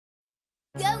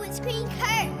Yo, it's Green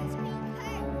Kurt.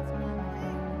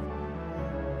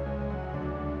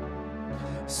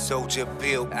 Soldier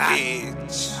Bill,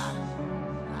 bitch.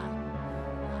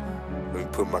 Let me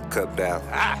put my cup down.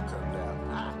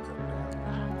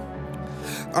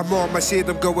 I'm on my shit,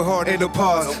 I'm going hard, ain't no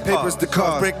pause. Papers the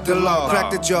car, break the law.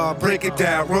 Crack the jaw, break it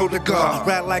down, roll the guard.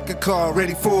 Ride like a car,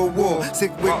 ready for a war.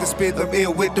 Sick with the spit, I'm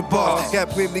ill with the bars. Got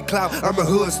plenty clout, I'm a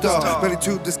hood star. Ready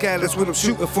to the sky, that's what I'm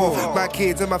shooting for. My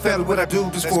kids and my family, what I do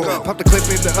this for. Pop the clip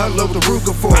in the unload the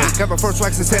Ruger for. Got my first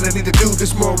wax and said I need to do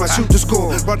this more. I shoot the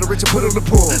score, run the rich and put on the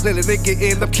poor. Let a nigga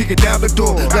in, I'm kicking down the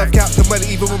door. Left out the money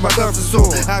even when my thumbs are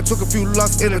sore. I took a few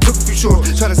locks and I took a few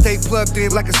shorts. Try to stay plugged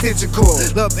in like a stitching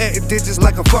cord. Love adding digits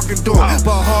like a fucking door.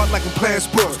 Ball hard like I'm playing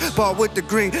sports. Ball with the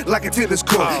green like a tennis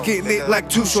court. Getting it like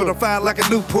too short. I'm fire like a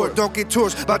Newport. Don't get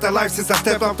torched about that life since I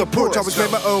stepped off the porch. I was made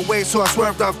my own way, so I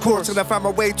swerved off course. And I found my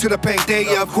way to the payday.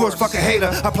 Yeah, of course, fuck a hater.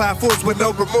 Apply force with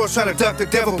no remorse. Try to duck the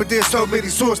devil, but there's so many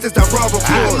sources that raw report.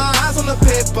 I got my eyes on the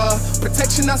paper.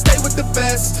 Protection, I stay with the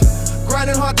best.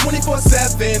 Grinding hard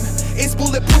 24/7. It's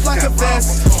bulletproof like a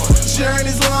vest.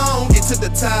 Journey's long, get to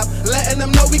the top. Letting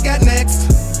them know we got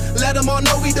next. Let them all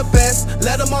know we the best.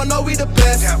 Let them all know we the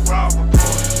best.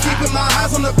 Keeping my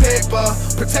eyes on the paper.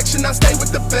 Protection, I stay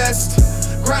with the best.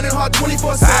 Grinding hard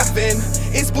 24/7.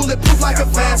 It's bulletproof like a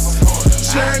vest.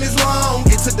 Journey's long,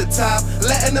 get to the top.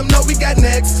 Letting them know we got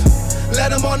next.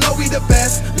 Let them all know we the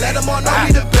best. Let them all know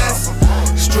we the best.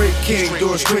 Straight king,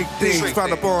 doing straight things.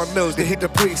 Found up on nose to hit the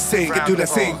precinct and do the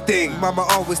same thing. Mama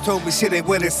always told me shit ain't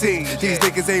what it seems. These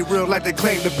niggas ain't real like they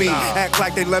claim to be. Act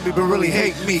like they love me but really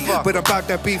hate me. But I'm about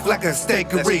that beef like a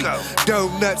steakery.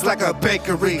 Donuts like a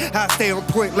bakery. I stay on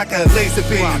point like a laser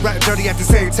beam. Riding dirty at the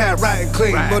same time, riding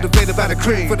clean. Motivated by the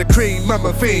cream. For the cream, I'm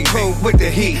a fiend. Cold with the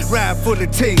heat. Ride for the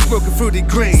team. Smoking fruity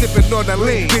green. Sipping on the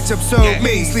lean. Bitch, I'm so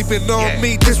mean. Sleeping on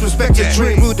me. Disrespect your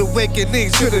dream. Rude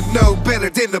awakening. Should've known better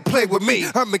than to play with me.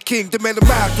 I'm a king, demanding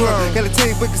my throne. Got a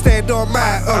team, we can stand on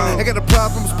my own. I got a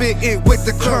problem spitting with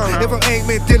the chrome. If I'm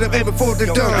aiming, then I'm aiming for the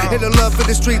dome. In the love for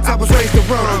the streets, I was raised to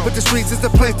roam. But the streets is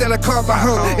the place that I call my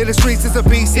home. In the streets is a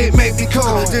beast, it made me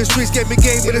cold. The streets gave me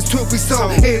game, it is to be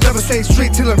sold. It never stay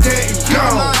street till I'm dead and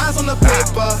gone. My eyes on the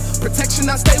paper. Protection,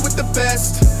 I stay with the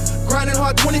best. Grinding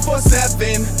hard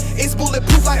 24/7. It's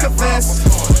bulletproof like a vest.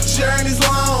 Journey's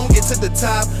long, get to the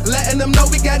top. Letting them know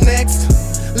we got next.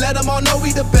 Let them all know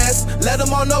we the best. Let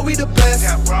them all know we the best.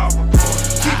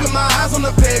 Keeping my eyes on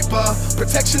the paper.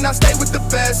 Protection, I stay with the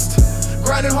best.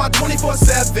 Grinding hard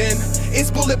 24/7. It's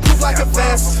bulletproof like a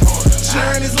vest.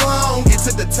 Journey's long, get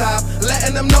to the top.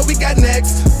 Letting them know we got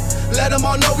next. Let them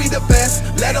all know we the best.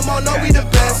 Let them all know we the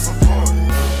best.